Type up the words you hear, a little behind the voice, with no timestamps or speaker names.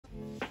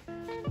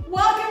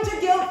Welcome to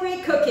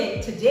Guilt-Free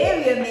Cooking.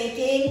 Today we are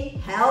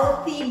making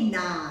healthy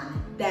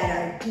naan that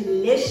are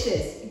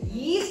delicious,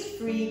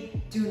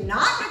 yeast-free, do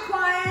not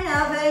require an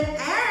oven,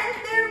 and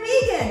they're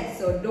vegan.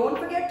 So don't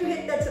forget to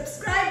hit that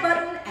subscribe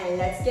button and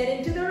let's get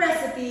into the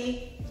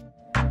recipe.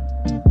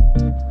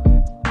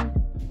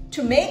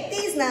 To make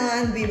these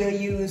naan, we will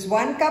use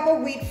 1 cup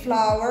of wheat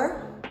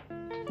flour,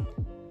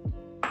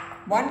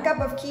 1 cup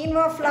of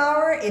quinoa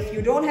flour. If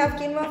you don't have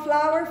quinoa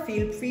flour,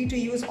 feel free to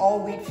use all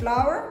wheat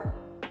flour.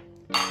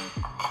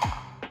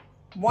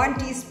 1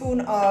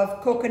 teaspoon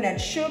of coconut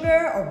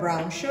sugar or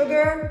brown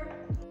sugar.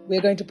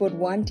 We're going to put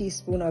 1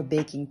 teaspoon of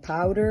baking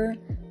powder,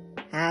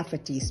 half a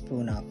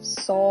teaspoon of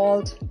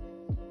salt,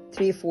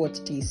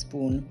 3/4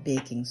 teaspoon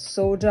baking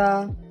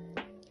soda,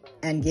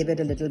 and give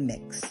it a little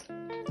mix.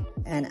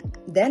 And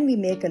then we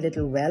make a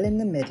little well in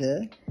the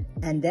middle,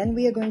 and then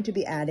we are going to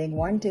be adding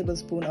 1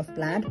 tablespoon of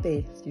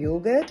plant-based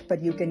yogurt,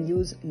 but you can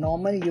use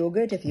normal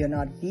yogurt if you're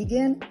not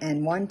vegan,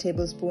 and 1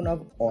 tablespoon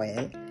of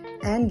oil,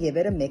 and give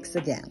it a mix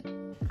again.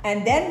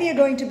 And then we are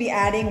going to be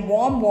adding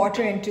warm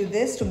water into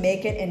this to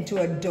make it into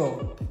a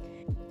dough.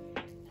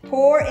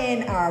 Pour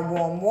in our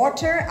warm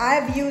water.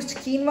 I've used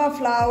quinoa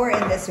flour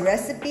in this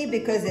recipe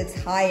because it's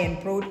high in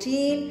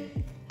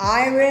protein,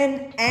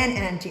 iron, and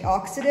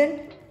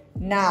antioxidant.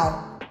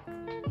 Now,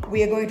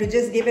 we are going to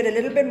just give it a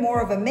little bit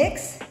more of a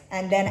mix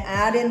and then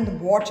add in the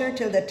water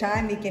till the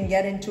time we can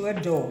get into a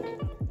dough.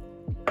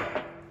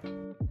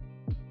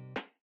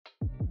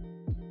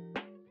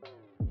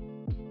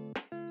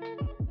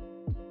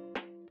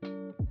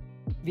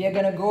 We are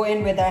going to go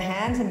in with our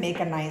hands and make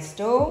a nice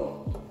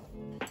dough.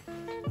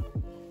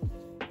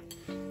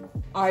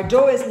 Our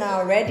dough is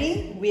now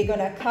ready. We're going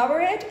to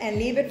cover it and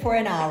leave it for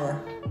an hour.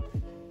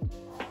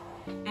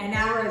 An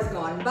hour has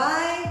gone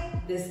by.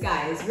 This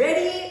guy is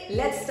ready.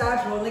 Let's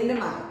start rolling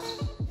them out.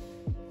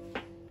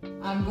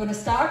 I'm going to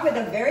start with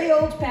a very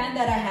old pan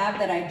that I have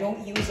that I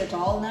don't use at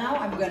all now.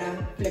 I'm going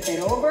to flip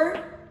it over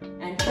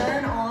and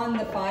turn on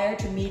the fire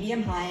to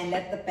medium-high and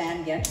let the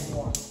pan get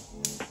warm.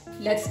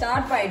 Let's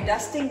start by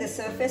dusting the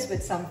surface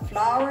with some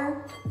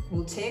flour.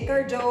 We'll take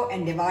our dough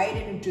and divide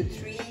it into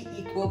 3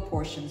 equal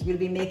portions. We'll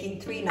be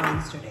making 3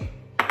 naans today.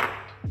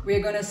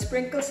 We're going to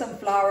sprinkle some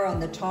flour on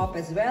the top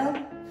as well,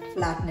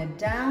 flatten it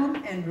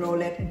down, and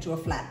roll it into a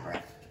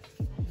flatbread.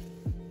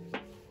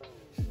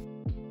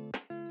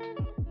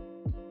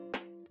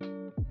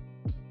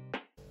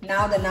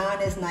 Now the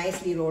naan is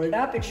nicely rolled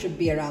up. It should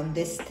be around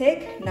this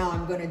thick. Now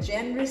I'm going to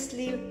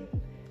generously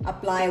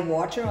apply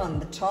water on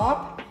the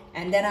top.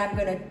 And then I'm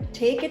going to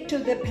take it to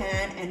the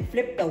pan and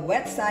flip the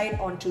wet side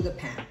onto the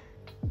pan.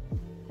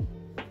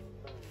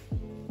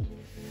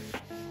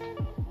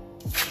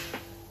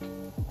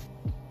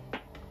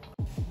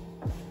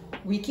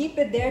 We keep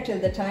it there till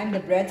the time the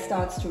bread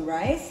starts to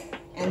rise,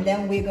 and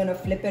then we're going to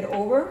flip it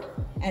over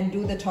and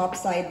do the top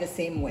side the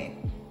same way.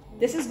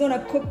 This is going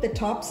to cook the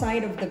top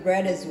side of the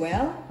bread as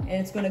well, and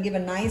it's going to give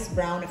a nice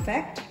brown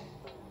effect.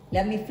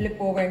 Let me flip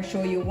over and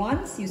show you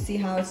once. You see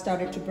how it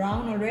started to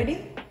brown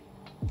already?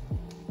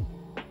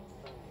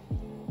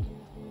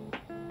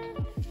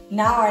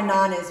 Now our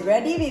naan is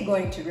ready. We're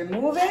going to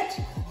remove it.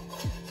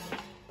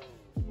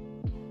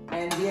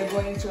 And we are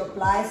going to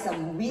apply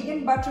some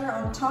vegan butter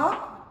on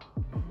top.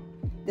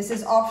 This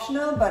is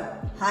optional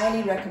but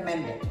highly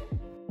recommended.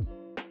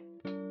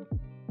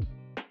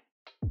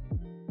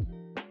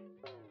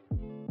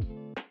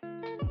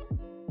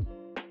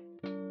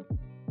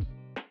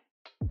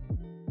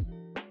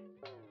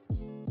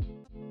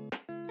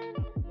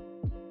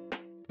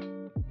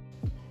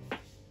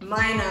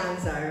 My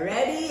naans are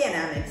ready and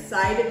I'm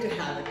excited to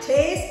have a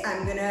taste.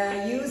 I'm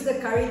gonna use the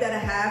curry that I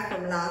have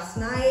from last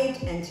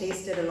night and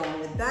taste it along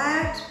with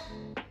that.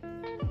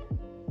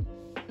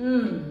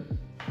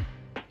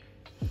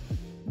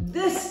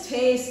 This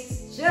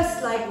tastes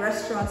just like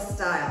restaurant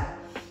style.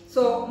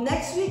 So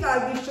next week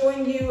I'll be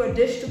showing you a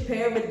dish to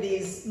pair with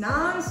these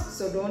naans.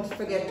 So don't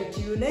forget to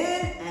tune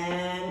in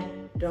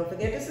and don't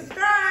forget to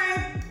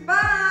subscribe.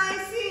 Bye,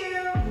 see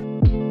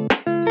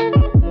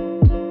you.